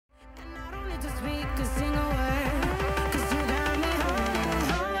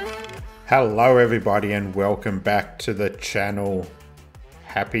Hello everybody and welcome back to the channel.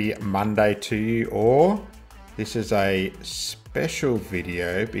 Happy Monday to you all. This is a special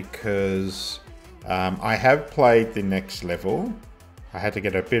video because I have played the next level. I had to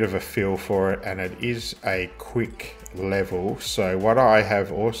get a bit of a feel for it and it is a quick level. So what I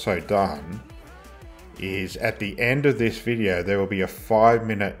have also done is at the end of this video there will be a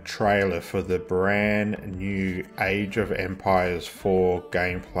 5-minute trailer for the brand new Age of Empires 4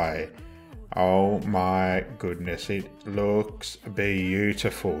 gameplay. Oh my goodness, it looks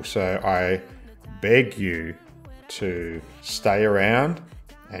beautiful. So I beg you to stay around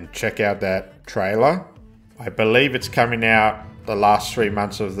and check out that trailer. I believe it's coming out the last 3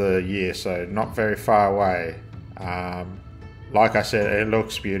 months of the year, so not very far away. Like I said, it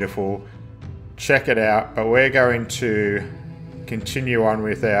looks beautiful. Check it out, but we're going to continue on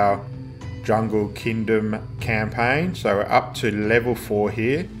with our Jungle Kingdom campaign. So we're up to level 4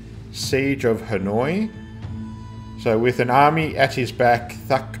 here. Siege of Hanoi. So with an army at his back,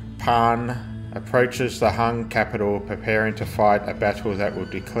 Thuk Pan approaches the Hung capital, preparing to fight a battle that will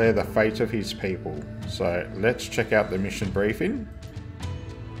declare the fate of his people. So let's check out the mission briefing.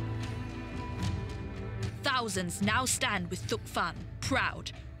 Thousands now stand with Thuk Fan,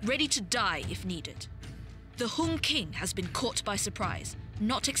 proud, ready to die if needed. The Hung king has been caught by surprise,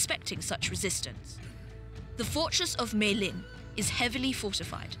 not expecting such resistance. The fortress of Mei Lin is heavily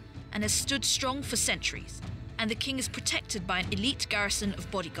fortified and has stood strong for centuries, and the king is protected by an elite garrison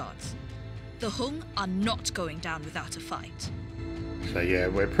of bodyguards. The Hung are not going down without a fight. So yeah,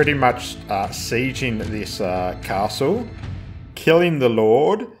 we're pretty much sieging this castle, killing the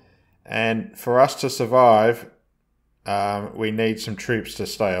Lord, and for us to survive, we need some troops to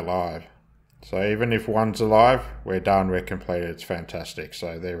stay alive. So even if one's alive, we're done, we're completed, it's fantastic.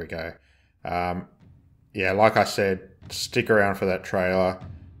 So there we go. Yeah, like I said, stick around for that trailer.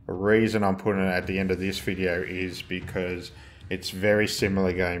 The reason I'm putting it at the end of this video is because it's very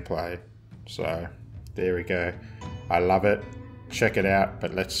similar gameplay. So there we go. I love it. Check it out,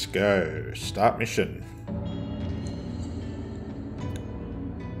 but let's go. Start mission.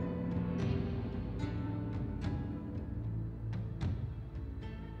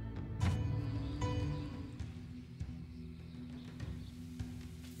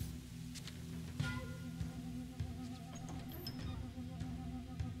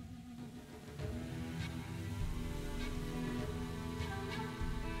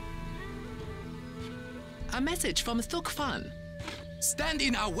 A message from Thuk Fan. Stand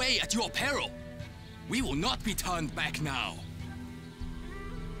in our way at your peril. We will not be turned back now.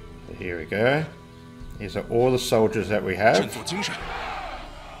 Here we go. These are all the soldiers that we have.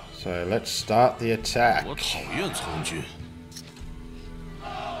 So let's start the attack.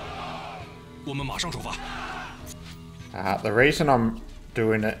 The reason I'm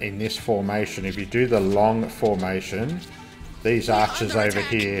doing it in this formation, if you do the long formation, these archers over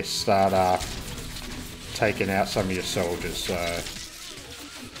here start taking out some of your soldiers. So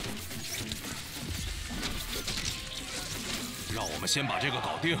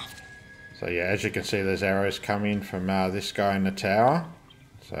yeah, as you can see, there's arrows coming from this guy in the tower.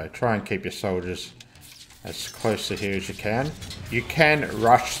 So try and keep your soldiers as close to here as you can. You can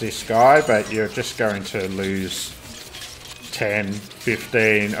rush this guy, but you're just going to lose 10,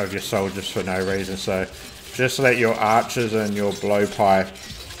 15 of your soldiers for no reason. So just let your archers and your blowpipe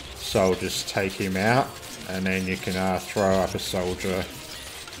soldiers take him out, and then you can throw up a soldier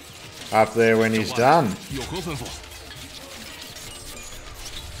up there when he's done.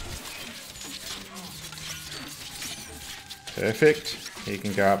 Perfect. You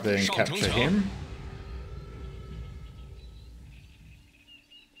can go up there and capture him.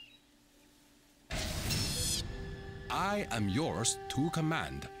 I am yours to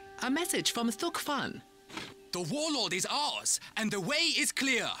command. A message from Thuk Fan. The warlord is ours, and the way is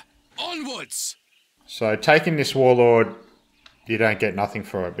clear. Onwards! So taking this warlord, you don't get nothing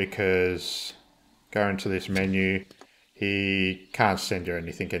for it because going to this menu, he can't send you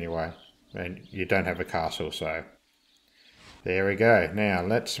anything anyway. And you don't have a castle, so there we go. Now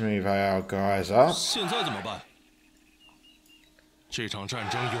let's move our guys up.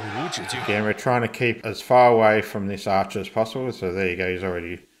 Again, we're trying to keep as far away from this archer as possible. So there you go, he's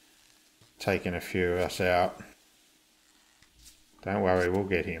already taken a few of us out. Don't worry, we'll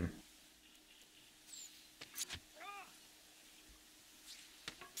get him.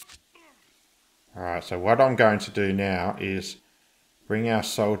 Alright, so what I'm going to do now is bring our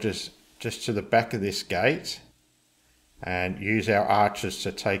soldiers just to the back of this gate and use our archers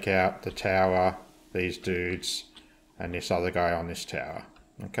to take out the tower, these dudes, and this other guy on this tower.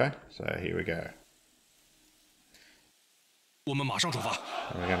 Okay, so here we go. 我们马上出发。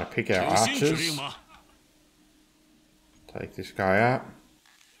 We're going to pick our archers. Take this guy out.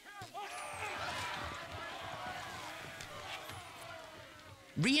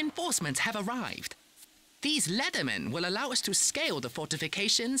 Reinforcements have arrived. These leathermen will allow us to scale the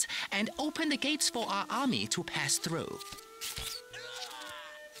fortifications and open the gates for our army to pass through.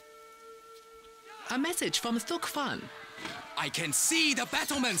 A message from Thuk Fan. I can see the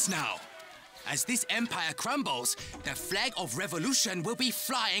battlements now. As this empire crumbles, the flag of revolution will be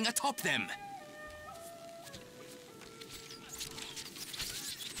flying atop them.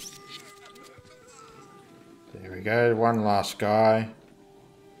 There we go, one last guy.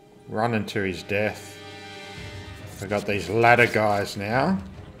 Running to his death. We've got these ladder guys now.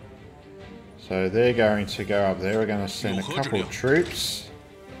 So they're going to go up there. We're going to send a couple of troops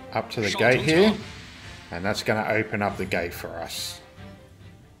up to the gate here. And that's going to open up the gate for us.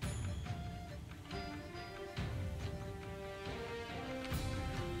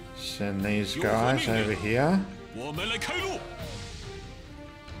 Send these guys over here.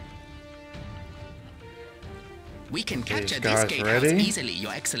 We can capture this gatehouse easily,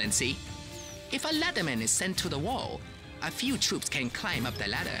 Your Excellency. If a leatherman is sent to the wall, a few troops can climb up the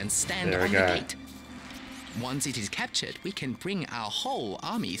ladder and stand on the gate. Once it is captured, we can bring our whole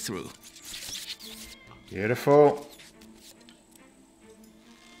army through. Beautiful.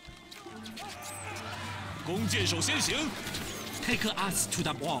 Take us to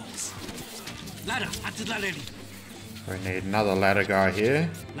the walls. Ladder at the ladder. We need another ladder guy here.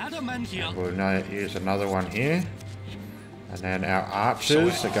 Ladderman here. And we'll use another one here. And then our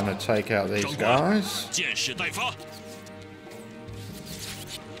archers are going to take out these guys.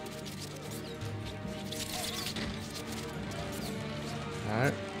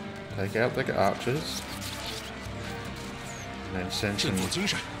 Alright, take out the archers. And then send some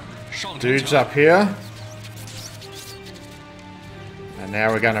dudes up here. And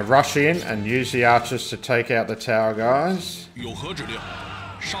now we're going to rush in and use the archers to take out the tower guys.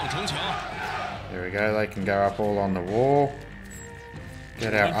 There we go, they can go up all on the wall.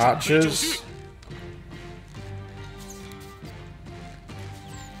 Get our archers.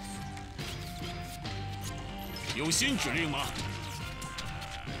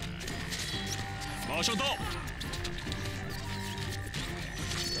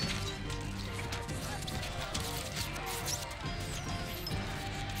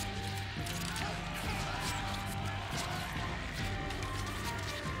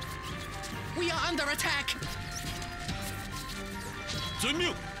 We are under attack. 遵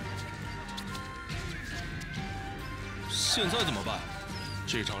命。现在怎么办？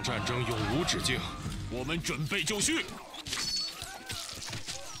这场战争永无止境，我们准备就绪。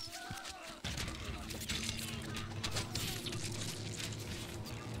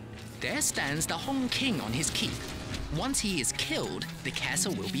There stands the Hong King on his keep. Once he is killed, the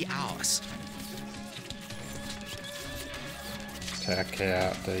castle will be ours. Take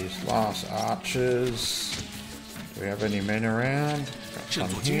out these last archers. Do we have any men around? Got some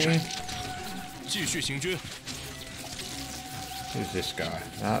here. Who's this guy?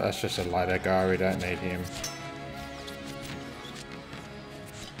 No, that's just a ladder guy. We don't need him.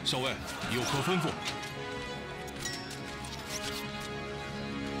 校尉，有何吩咐？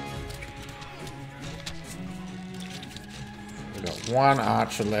 We've got one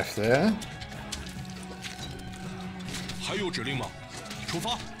archer left there. 还有指令吗？出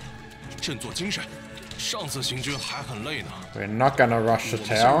发！振作精神，上次行军还很累呢。 We're not gonna rush the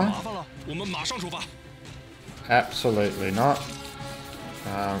tower. 麻烦了，我们马上出发。 Absolutely not.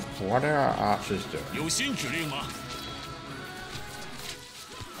 What are our archers doing? 有新指令吗？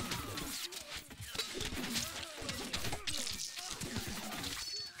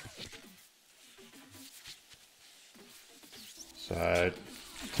 So,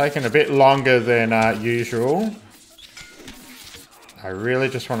 taking a bit longer than usual. I really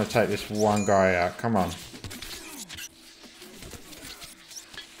just want to take this one guy out. Come on.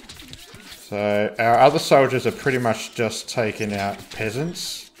 So, our other soldiers are pretty much just taking out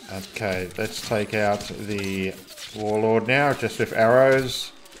peasants. Okay, let's take out the warlord now, just with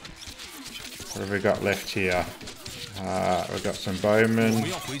arrows. What have we got left here? We've got some bowmen.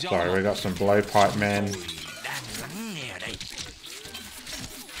 Sorry, we've got some blowpipe men.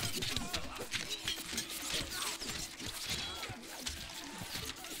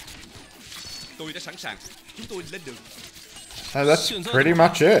 So that's pretty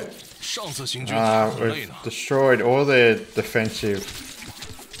much it. We've destroyed all their defensive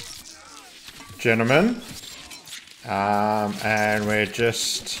gentlemen. And we're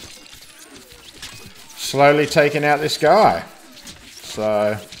just slowly taking out this guy.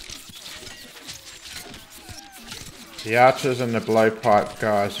 So The archers and the blowpipe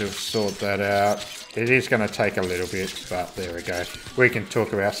guys will sort that out. It is going to take a little bit, but there we go. We can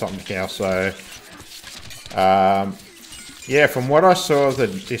talk about something else. So, yeah, from what I saw of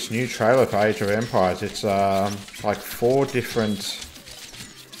this new trailer for Age of Empires, it's like 4 different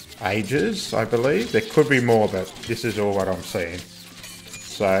ages, I believe. There could be more, but this is all what I'm seeing.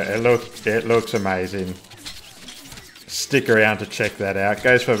 So it looks amazing. Stick around to check that out. It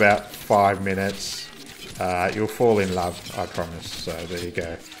goes for about 5 minutes. You'll fall in love, I promise. So there you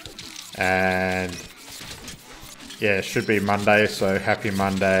go. And yeah, it should be Monday, so happy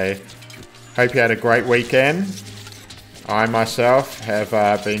Monday. Hope you had a great weekend. I myself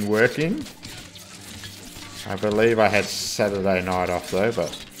have been working. I believe I had Saturday night off though,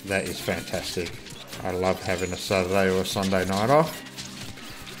 but that is fantastic. I love having a Saturday or a Sunday night off.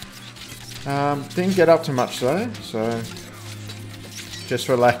 Didn't get up to much though, so just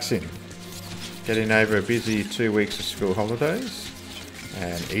relaxing. Getting over a busy 2 weeks of school holidays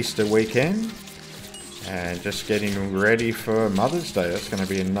and Easter weekend, and just getting ready for Mother's Day. That's going to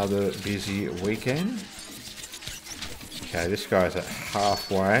be another busy weekend. Okay, this guy's at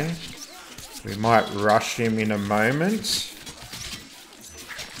halfway. We might rush him in a moment.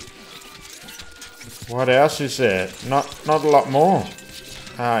 What else is there? Not a lot more.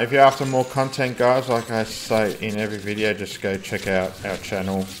 If you're after more content, guys, like I say in every video, just go check out our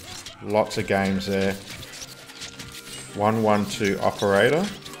channel. Lots of games there. 112 Operator.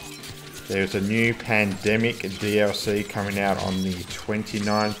 There's a new Pandemic DLC coming out on the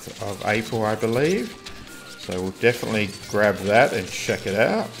 29th of April, I believe. So we'll definitely grab that and check it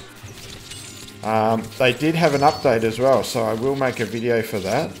out. They did have an update as well, so I will make a video for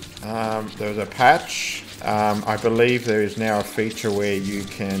that. There was a patch. I believe there is now a feature where you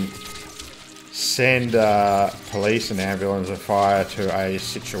can send police and ambulance and fire to a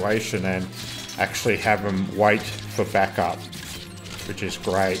situation and actually have them wait for backup, which is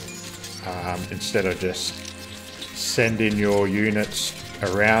great. Instead of just sending your units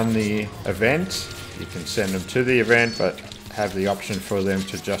around the event, you can send them to the event, but have the option for them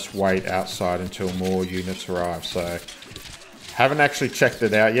to just wait outside until more units arrive. So haven't actually checked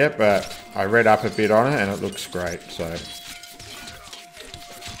it out yet, but I read up a bit on it and it looks great. So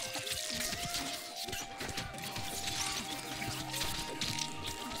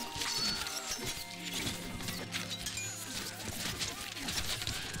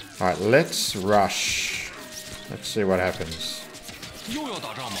alright, let's rush. Let's see what happens.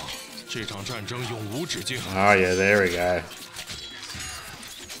 Oh yeah, there we go.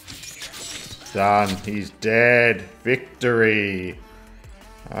 Done. He's dead. Victory.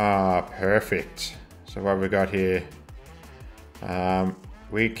 Ah, perfect. So what have we got here?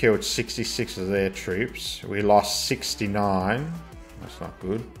 We killed 66 of their troops. We lost 69. That's not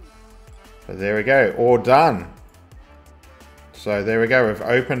good. But there we go. All done. So there we go. We've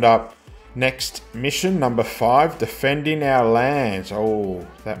opened up next mission, number 5, defending our lands. Oh,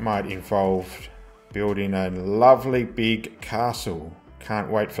 that might involve building a lovely big castle. Can't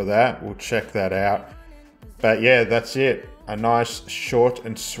wait for that. We'll check that out. But yeah, that's it. A nice short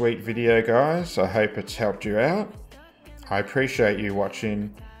and sweet video, guys. I hope it's helped you out. I appreciate you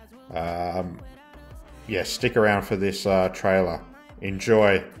watching. Yeah, stick around for this trailer.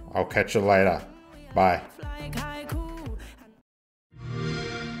 Enjoy. I'll catch you later. Bye.